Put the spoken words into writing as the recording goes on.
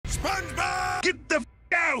Get the f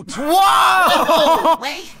out! Whoa!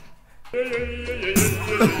 Wait.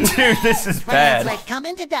 Dude, this is bad. Translate come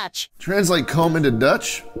into Dutch. Translate comb into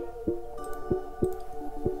Dutch?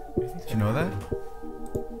 Did you know that?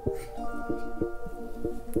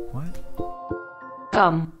 What?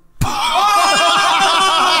 Come.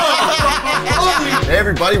 Hey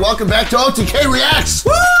everybody, welcome back to OTK Reacts!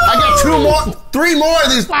 Woo! I got three more of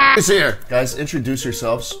these here. Guys, introduce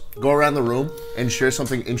yourselves, go around the room, and share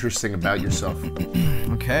something interesting about yourself.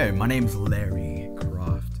 Okay, my name's Larry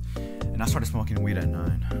Croft, and I started smoking weed at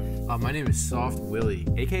 9. My name is Soft Willie,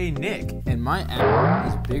 aka Nick, and my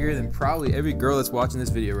ass is bigger than probably every girl that's watching this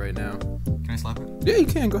video right now. Can I slap it? Yeah, you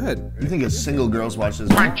can, go ahead. You think a single girl's watching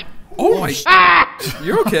this? Oh my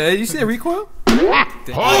You're okay, you see that recoil?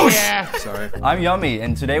 Oh yeah! Sorry. I'm Yummy,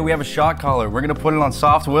 and today we have a shot collar. We're gonna put it on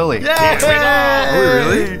Soft Willie. Oh,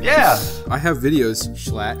 really? Yeah. I have videos,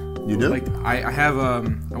 Schlatt. You do? Like, I have, I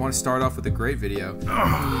want to start off with a great video.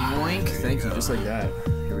 Yoink. Thank you, just like that.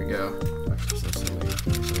 Here we go.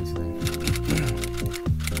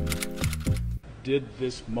 Did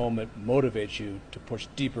this moment motivate you to push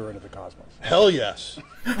deeper into the cosmos? Hell yes.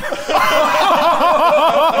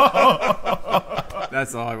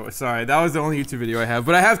 That's all I was. Sorry, that was the only YouTube video I have,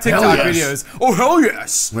 but I have TikTok videos. Oh, hell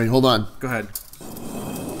yes! Wait, hold on. Go ahead.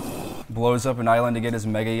 Blows up an island to get his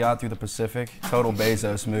mega yacht through the Pacific. Total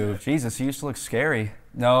Bezos move. Jesus, he used to look scary.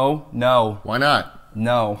 No, no, Why not?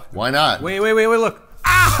 no. Why not? Wait, look.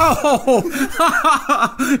 Ow!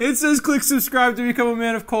 It says click subscribe to become a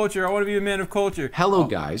man of culture. I want to be a man of culture. Hello,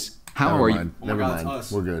 guys. How are you? Never mind.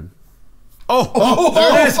 We're good. Oh,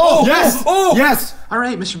 there it is! Oh, Yes! Oh! Yes! All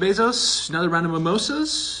right, Mr. Bezos, another round of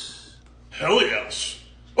mimosas? Hell yes.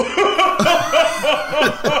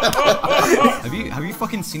 Have you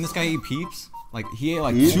fucking seen this guy eat Peeps? Like, he ate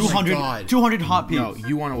like Peeps? 200 hot Peeps. No,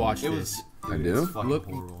 you want to watch this. I do? Look,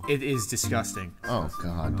 it is disgusting. Oh,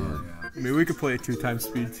 God, dude. Maybe we could play it 2 times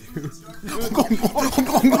speed, too.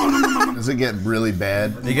 Does it get really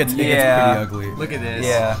bad? It gets pretty yeah. ugly. Look at this.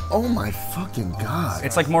 Yeah. Oh my fucking God.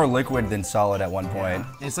 It's like more liquid than solid at one point.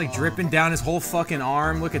 And it's like dripping down his whole fucking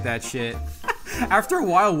arm. Look at that shit. After a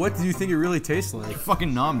while, what do you think it really tastes like?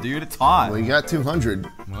 Fucking numb, dude. It's hot. Well, you got 200.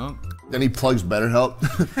 Well, Then he plugs BetterHelp.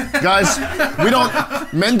 Guys,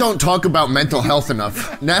 men don't talk about mental health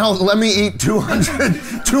enough. Now let me eat 2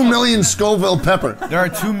 million Scoville pepper. there are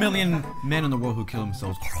 2 million men in the world who kill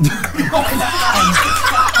themselves.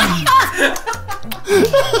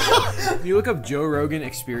 If you look up Joe Rogan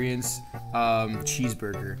Experience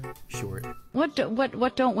cheeseburger short. What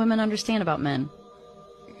don't women understand about men?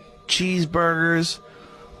 Cheeseburgers.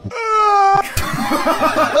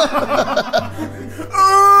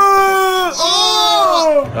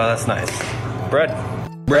 Oh, that's nice. Bread.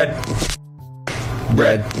 Bread.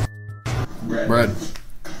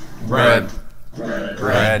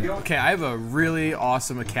 Okay, I have a really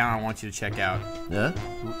awesome account I want you to check out. Yeah?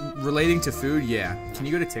 Relating to food, yeah. Can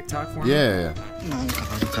you go to TikTok for me? Yeah.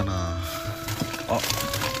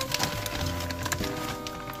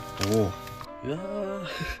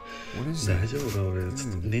 What is that?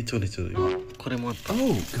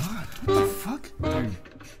 Oh, God. What the fuck?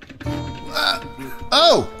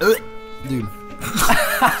 Oh! Dude.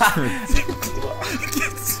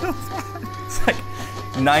 It's like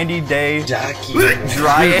 90-day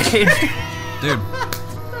dry age. Dude.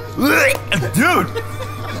 Dude!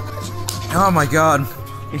 Oh my God.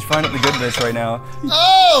 He's finding the good bits right now.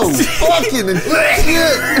 Oh! Fucking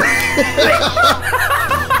shit!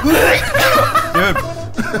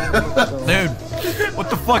 Dude, what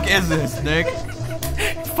the fuck is this, Nick?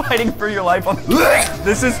 Fighting for your life on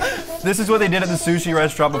This is what they did at the sushi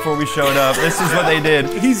restaurant before we showed up. This is what they did.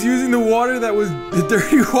 He's using the water that was the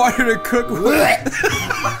dirty water to cook with.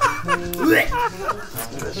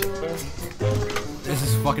 This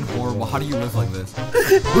is fucking horrible. How do you live like this?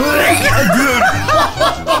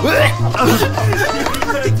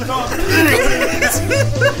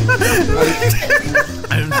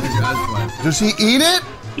 Does he eat it?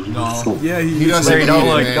 No. Yeah, He doesn't eat it, don't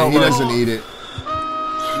look, man. don't He look. doesn't eat it.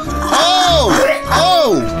 Oh!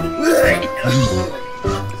 Oh!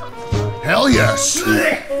 Hell yes!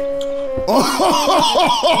 Oh!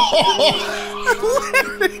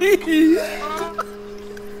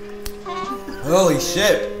 Holy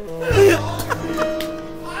shit.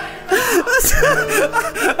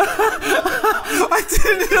 I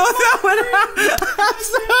didn't know that one.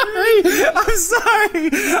 I'm sorry.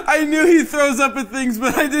 I knew he throws up at things,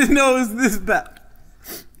 but I didn't know it was this bad.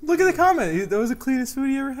 Look at the comment. That was the cleanest food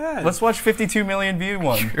he ever had. Let's watch 52 million view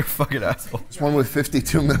one. You're a fucking asshole. It's one with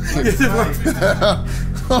 52 million. What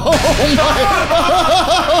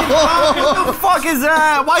the fuck is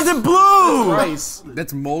that? Why is it blue? Rice.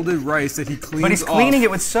 That's molded rice that he cleans. But he's cleaning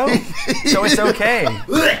it with soap, so it's okay.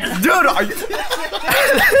 Dude, are you?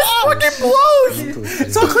 Fucking blows.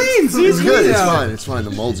 It's all clean. See, It's good. It's now. fine. It's fine.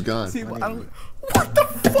 The mold's gone. What the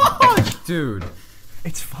fuck? Dude,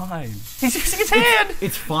 It's fine. He's using his hand.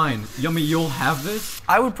 it's fine. Yummy, you'll have this?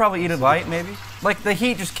 I would probably eat it light, maybe. Like the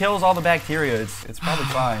heat just kills all the bacteria. It's probably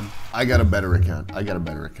fine. I got a better account.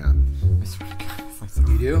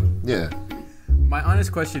 You do? Yeah. My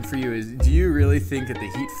honest question for you is, do you really think that the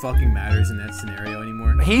heat fucking matters in that scenario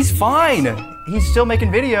anymore? He's fine. He's still making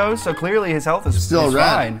videos, so clearly his health is Still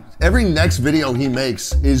rad. fine. Every next video he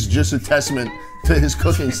makes is just a testament to his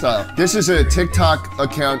cooking style. This is a TikTok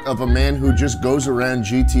account of a man who just goes around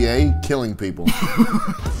GTA killing people.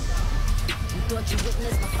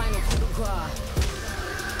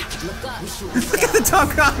 Look at the top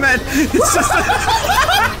comment. It's just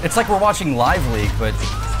It's like we're watching Live Leak, but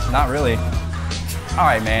not really. All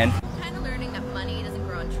right, man. Kind of learning that money doesn't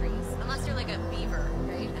grow on trees, unless you're like a beaver,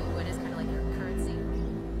 right? And wood is kind of like your currency.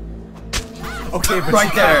 okay, but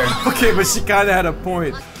Right there. Okay, but she kind of had a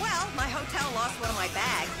point. Well, my hotel lost one of my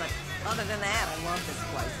bags, but other than that, I love this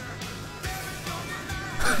place.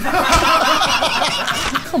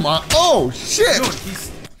 Come on. Oh, shit. Dude,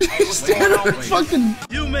 He's standing there fucking...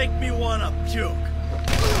 You make me wanna puke.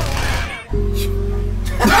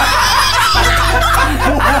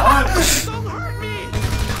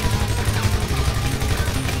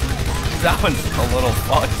 That one's a little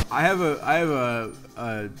fucked. I have an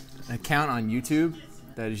account on YouTube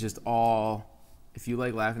that is just all, if you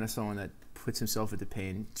like laughing at someone that puts himself into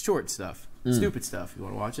pain, short stuff, stupid stuff. You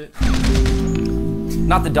want to watch it?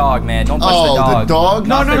 Not the dog, man. Don't touch Oh, the dog. the dog?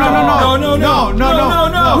 Not the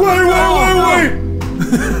dog.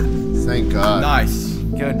 Wait. Thank God. Nice.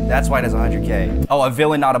 Good. That's why it has 100K. Oh, a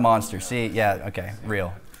villain, not a monster. See? Yeah. Okay.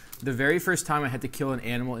 Real. The very first time I had to kill an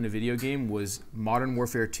animal in a video game was Modern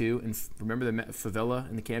Warfare 2, and remember the favela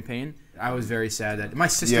in the campaign? I was very sad that my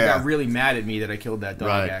sister got really mad at me that I killed that dog.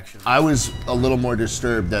 Right. Actually, I was a little more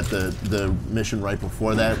disturbed at the mission right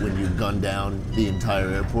before that when you gunned down the entire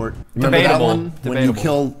airport. Remember Debatable. that one? When you Debatable.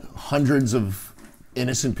 kill hundreds of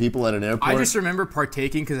innocent people at an airport? I just remember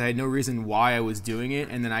partaking because I had no reason why I was doing it,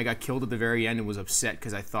 and then I got killed at the very end and was upset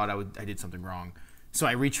because I thought I did something wrong. So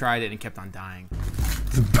I retried it and kept on dying.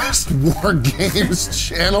 The best war games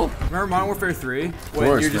channel? Remember Modern Warfare 3? When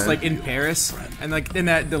course, you're just man. like in Paris and like then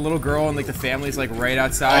the little girl and like the family's like right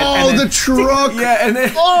outside. Oh, and then, the truck! Yeah, and then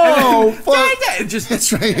Oh, fuck! it just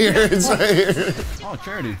It's right here, it's right here. Oh,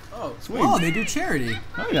 charity. oh sweet. Oh, they do charity.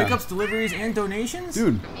 yeah. Pickups, deliveries, and donations.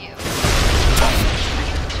 Dude.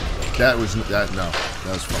 That was fucked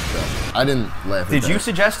up. I didn't laugh at Did that. you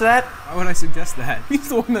suggest that? Why would I suggest that? He's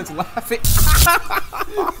the one that's laughing.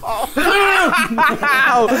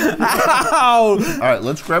 Ow! Ow! Alright,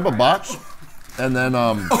 let's grab a box and then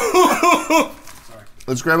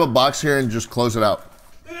let's grab a box here and just close it out.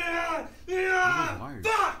 Fuck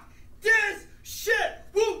this shit.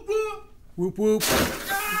 Whoop whoop. Whoop whoop.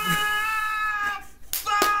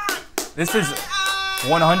 This is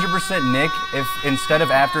 100% Nick. If instead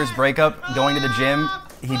of after his breakup going to the gym,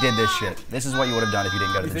 he did this shit. This is what you would have done if you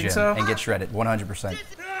didn't go to the think gym so? and get shredded. 100%.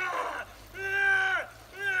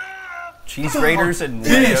 Cheese graters and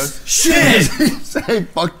Legos. Shit! Say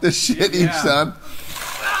fuck this shit each time.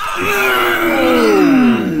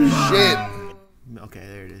 Shit. Okay,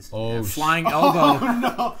 there it is. Oh, Yeah, flying elbow.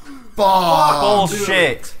 Fuck.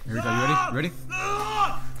 Bullshit. Here we go. You ready? Ready?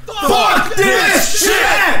 Fuck this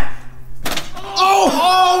shit!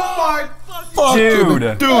 Oh my fuck, Dude.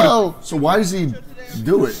 Oh, so why does he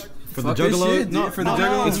do it? For the Fuck this juggalos? shit, No, dude. for the No,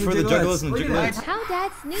 juggalos. It's no, for the juggalos. juggalos and the jiggles. How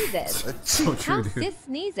dad sneezes. So true, How dude. sis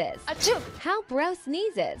sneezes. How bro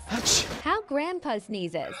sneezes. How grandpa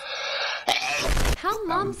sneezes. How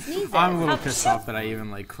mom sneezes. I'm a little pissed off that I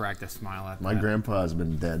even like cracked a smile at My that. grandpa has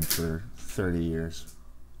been dead for 30 years.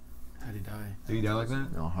 How'd he die? Did you die like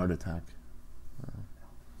that? No, heart attack.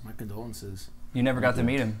 My condolences. You never got to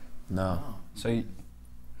meet him, No. so you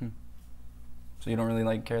don't really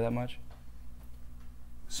like care that much.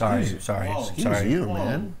 Sorry. Excuse Sorry. you,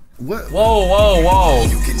 man. What? Whoa.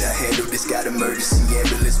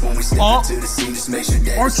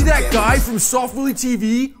 Aren't you that guy from Soft Willy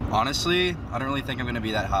TV? Honestly, I don't really think I'm gonna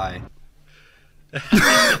be that high.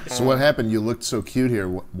 So what happened? You looked so cute here.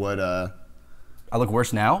 What I look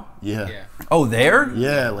worse now? yeah. Oh, there?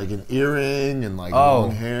 Yeah, like an earring and like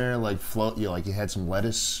long hair, like float. You like you had some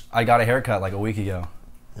lettuce. I got a haircut like a week ago.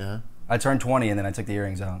 Yeah. I turned 20 and then I took the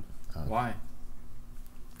earrings out. Why?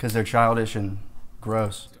 Because they're childish and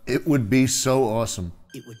gross. It would be so awesome.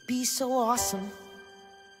 It would be so awesome.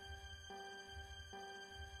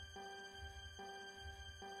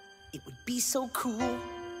 It would be so cool.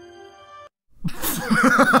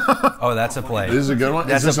 Oh, that's a play. This is a good one?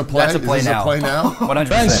 That's Is this a play? That's a play Is this now. a play now? 100%.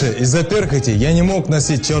 Раньше из-за перхоти я не мог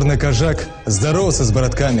носить черный кожак, здороваться с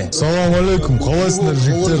братками. Салам алейкум, қалайсыңдар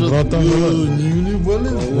жігіттер, братан,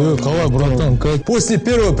 қалай, братан, как? После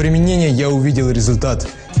первого применения я увидел результат.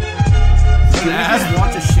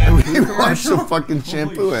 We watched a fucking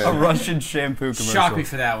shampoo ad. A Russian shampoo commercial. Shock me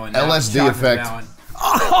for that one. LSD Shock me for effect. that one.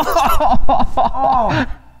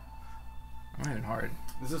 I'm having hard.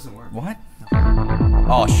 This doesn't work. What?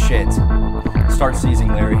 Oh shit. Start seizing,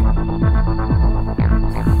 Larry. Wait,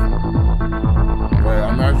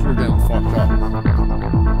 I'm actually getting fucked up.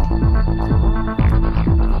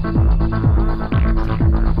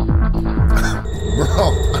 Bro,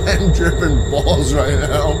 I'm dripping balls right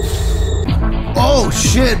now. Oh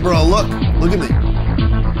shit, bro, look. Look at me.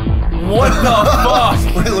 What the fuck?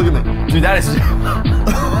 Wait, look at me. Dude, that is...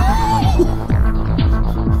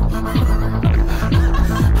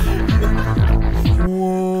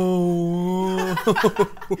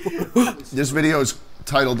 This video is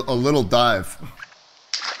titled A Little Dive.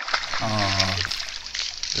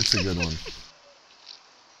 That's a good one.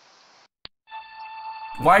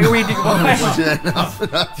 Why are we doing Shit, no.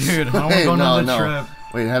 Dude, I Wait, want to go on no. another trip.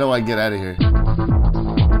 Wait, how do I get out of here?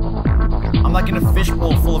 I'm like in a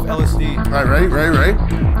fishbowl full of LSD. All right, ready?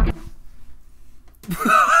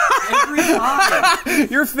 Every time.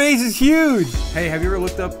 Your face is huge. Hey, have you ever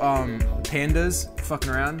looked up pandas fucking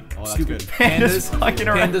around? Oh, that's Stupid good. Pandas fucking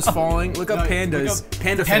around. Pandas falling. Look up pandas. Look up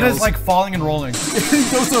Panda Pandas fails. like falling and rolling.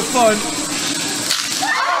 Those are fun.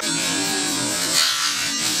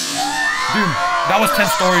 Dude, that was 10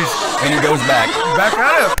 stories. And he goes back. Back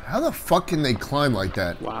at it. How the fuck can they climb like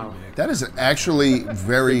that? Wow. That is actually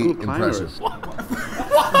very impressive.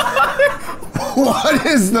 What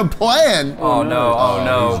is the plan? Oh no, oh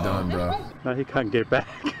no. He's done, bro. Now he can't get back.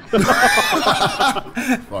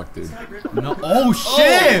 Fuck, dude. No, oh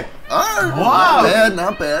shit! Oh, Wow.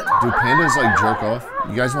 Not bad. Do pandas like jerk off?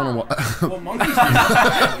 You guys want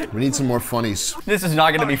to We need some more funnies. This is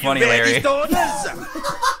not gonna be funny, Larry.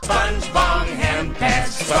 SpongeBob hand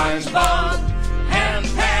pass, SpongeBob hand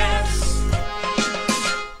pass.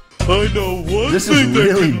 I know one This is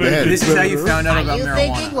really bad. This is how you found out about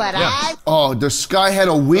marijuana. What I? Oh, the sky had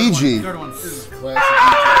a Ouija.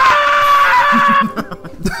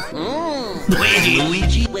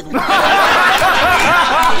 Luigi with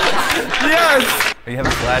Yes! Are you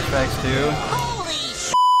having flashbacks too?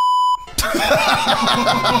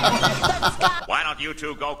 Why don't you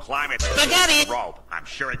two go climb it? Spaghetti! Rope. I'm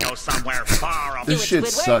sure it goes somewhere far up. This shit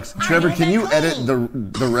sucks. Trevor, can you edit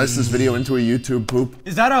the rest of this video into a YouTube poop?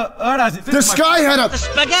 Is that a... The sky had a...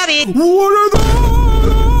 Spaghetti! What are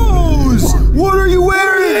those? What are you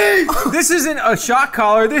wearing? This isn't a shock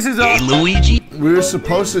collar. This is a... Luigi? We were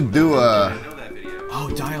supposed to do a... Oh,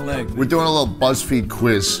 dialect. We're doing a little BuzzFeed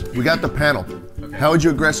quiz. We got the panel. How would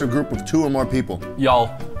you address a group of 2 or more people?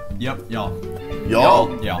 Y'all. Yep, y'all.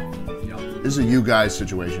 Y'all? Y'all. This is a you guys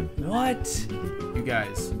situation. What? You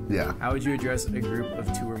guys. Yeah. How would you address a group of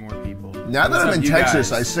 2 or more people? Now that What's I'm up, in you Texas,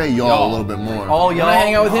 guys? I say y'all a little bit more. All When y'all. I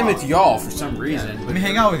hang out with him, it's y'all for some reason. Let me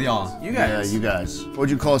hang out with y'all. You Yeah, guys. you guys. What would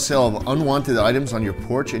you call a sale of unwanted items on your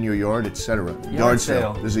porch, in your yard, etc.? Yard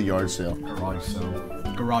sale. This is a yard sale. Garage sale.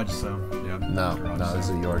 Garage sale. Yeah. No, this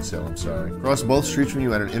is a yard sale, I'm sorry. Cross both streets from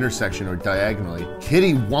you at an intersection or diagonally.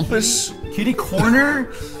 Kitty Wumpus? Kitty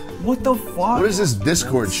corner? What the fuck? What is this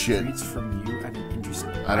Discord shit? Streets from you at an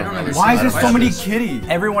intersection. I don't know. Why is there so many this. kitties?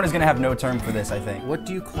 Everyone is gonna have no term for this, I think. What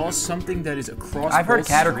do you call something that is across I've heard both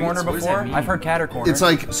catter streets? corner What does that before. mean? I've heard catter corner. It's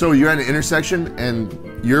like, so you're at an intersection and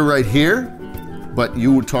you're right here, but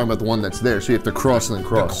you were talking about the one that's there, so you have to cross and then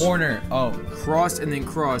cross. The corner. Oh. Cross and then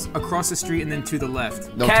cross. Across the street and then to the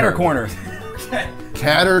left. No catter term. corner.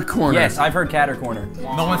 Catter corner. Yes, I've heard catter corner.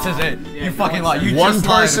 No one says it. You fucking lie. You One just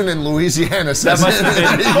person lied. in Louisiana That says must have been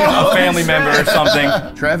a family member or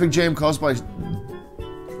something. Traffic jam caused by...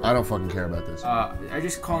 I don't fucking care about this. I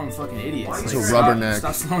just call them fucking idiots. It's Like, a rubberneck.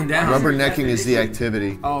 Stop slowing down. Rubbernecking is the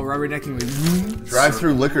activity. Oh, rubbernecking with...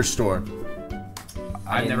 Drive-through liquor store.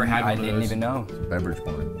 I've never had one I of didn't those. even know. Beverage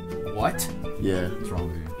barn. What? Yeah. What's wrong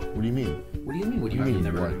with you? What do you mean? What do you mean? What do you What do you mean? mean,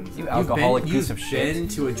 Never. what? You alcoholic piece of You've shit. been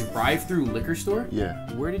to a drive-through liquor store?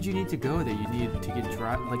 Yeah. Where did you need to go that you need to get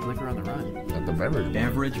like liquor on the run? At the beverage barn.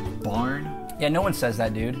 Beverage barn? Yeah, no one says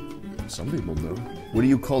that, dude. Some people do. What do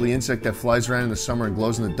you call the insect that flies around in the summer and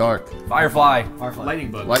glows in the dark? Firefly.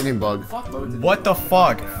 Lightning bug. Lightning bug. What the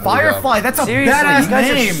fuck? Firefly, that's a Seriously, badass you guys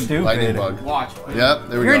are name. stupid. Lightning bug. Watch. Yep,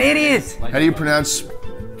 there we You're go. an idiot. How do you pronounce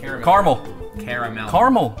Caramel. Caramel.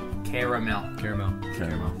 Caramel.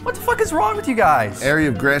 Caramel. What the fuck is wrong with you guys? area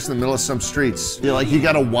of grass in the middle of some streets? Yeah, like you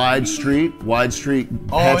got a wide street, patch in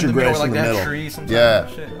of the middle, grass like in the that middle. tree sometimes. Yeah.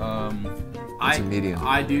 Shit. It's a median.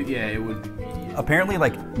 I do, yeah, it would be. Apparently,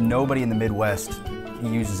 like, nobody in the Midwest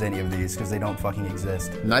uses any of these because they don't fucking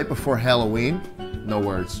exist. Night before Halloween? No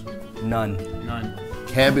words. None.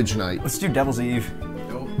 Cabbage night. Let's do Devil's Eve.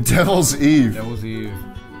 Devil's Eve. Devil's Eve.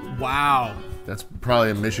 Wow. That's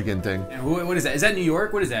probably a Michigan thing. And what is that? Is that New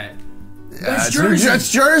York? What is that? That's Jersey. That's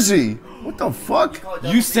Jersey. What the fuck?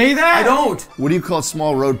 You say that? I don't. What do you call a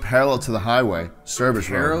small road parallel to the highway? Service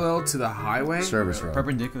road. Parallel to the highway? Service road.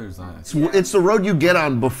 Perpendicular is that? It's the road you get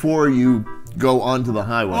on before you go onto the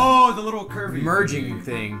highway. Oh, the little curvy. Merging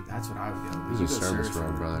thing. That's what I would do. It's a service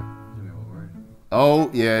road, brother. Oh,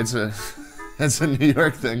 yeah, it's a that's a New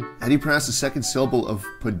York thing. How do you pronounce the second syllable of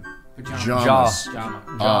pajamas?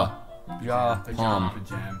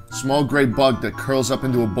 Small gray bug that curls up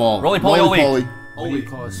into a ball. Roly-poly.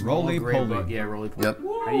 Roly-poly. Yeah, roly-poly. Yep.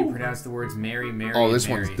 How do you pronounce the words Mary, Mary, Oh, and this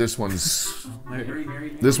Mary? this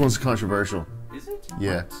one's controversial. Is it?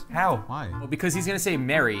 Yeah. How? Why? Well, because he's gonna say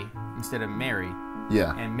Mary instead of Mary.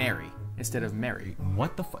 Yeah. And Mary instead of Mary.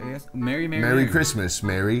 What the fuck? Mary. Merry Christmas,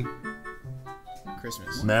 Mary.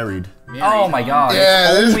 Christmas. Married. Oh my god.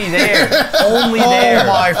 Yeah, Only there. Only there. Oh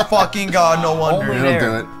my fucking god, no wonder. Only Don't there.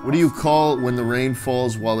 do it. What do you call when the rain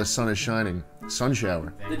falls while the sun is shining? Sun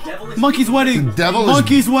shower. Monkey's wedding. Devil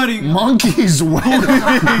Monkey's wedding. Monkey's wedding.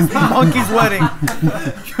 Monkey's wedding.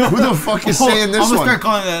 Who the fuck is saying this I'm gonna one? start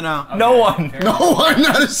calling that now. No one. No one,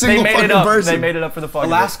 not a single They made fucking it up. person. They made it up for the fuck.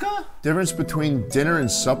 Alaska? Difference between dinner and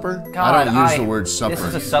supper? God, I don't use the word supper. This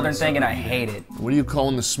is a southern thing and I hate it. What do you call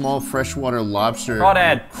when the small freshwater lobster?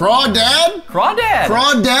 Crawdad. Crawdad? Crawdad.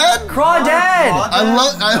 Crawdad?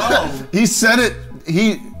 Crawdad. He said it.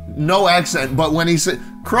 No accent, but when he said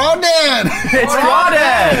crawdad, It's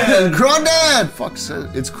crawdad. Crawdad. Fuck,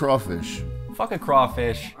 it's crawfish. Fuck a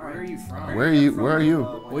crawfish. Where are you from? Where are you? Where are you?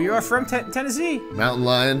 Well, you are from Tennessee. Mountain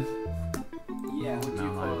lion. Yeah. What do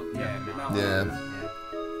you call it? Yeah.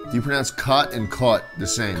 Do you pronounce caught and caught the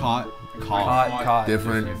same? Caught.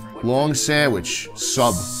 Different. Long sandwich.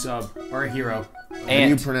 Sub. Or a hero. How do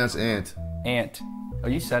you pronounce ant? Ant. Oh,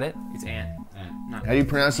 you said it. It's ant. How do you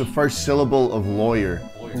pronounce the first syllable of lawyer?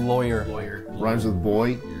 Lawyer. Rhymes with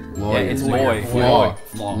boy. Lawyer. Yeah, it's boy. Law.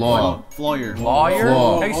 Lawyer. Lawyer?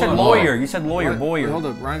 Flaw. No, you said lawyer. You said lawyer. Wait, Boyer. hold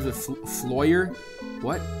up. Rhymes with floyer.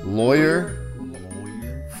 What? Lawyer.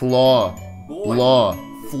 Flaw. Law.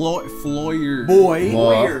 Floyer. Boy.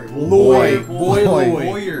 Law. Lawyer.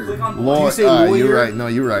 Lawyer. Law. Did you say lawyer? You're right. No,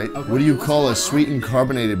 you're right. What do you call a sweetened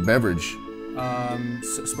carbonated beverage?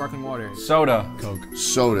 Sparkling water. Soda.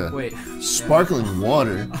 Soda. Wait. Sparkling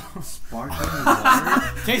water?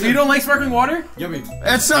 So you don't like sparkling water? Yummy.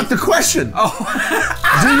 That's not the question. Oh.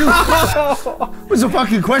 What's the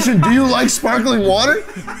fucking question? Do you like sparkling water?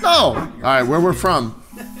 No. All right, where we're from?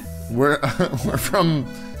 We're from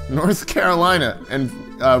North Carolina and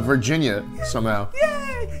Virginia somehow.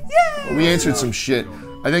 Yay! Yay! We answered some shit.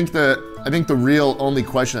 I think the real only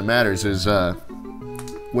question that matters is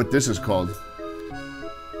what this is called.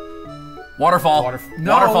 Waterfall.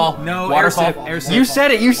 No, Waterfall. no, Waterfall. airship. You said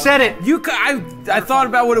it. You said it. I thought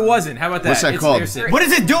about what it wasn't. How about that? What's that It's called? airship. What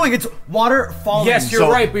is it doing? It's water falling. Yes, you're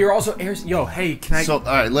right, but you're also airship. Yo, hey, can I? So, all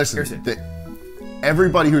right, listen.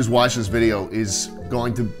 Everybody who's watched this video is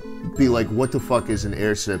going to be like, what the fuck is an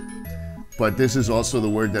airship? But this is also the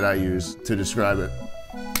word that I use to describe it.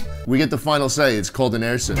 We get the final say. It's called an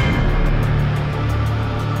airship.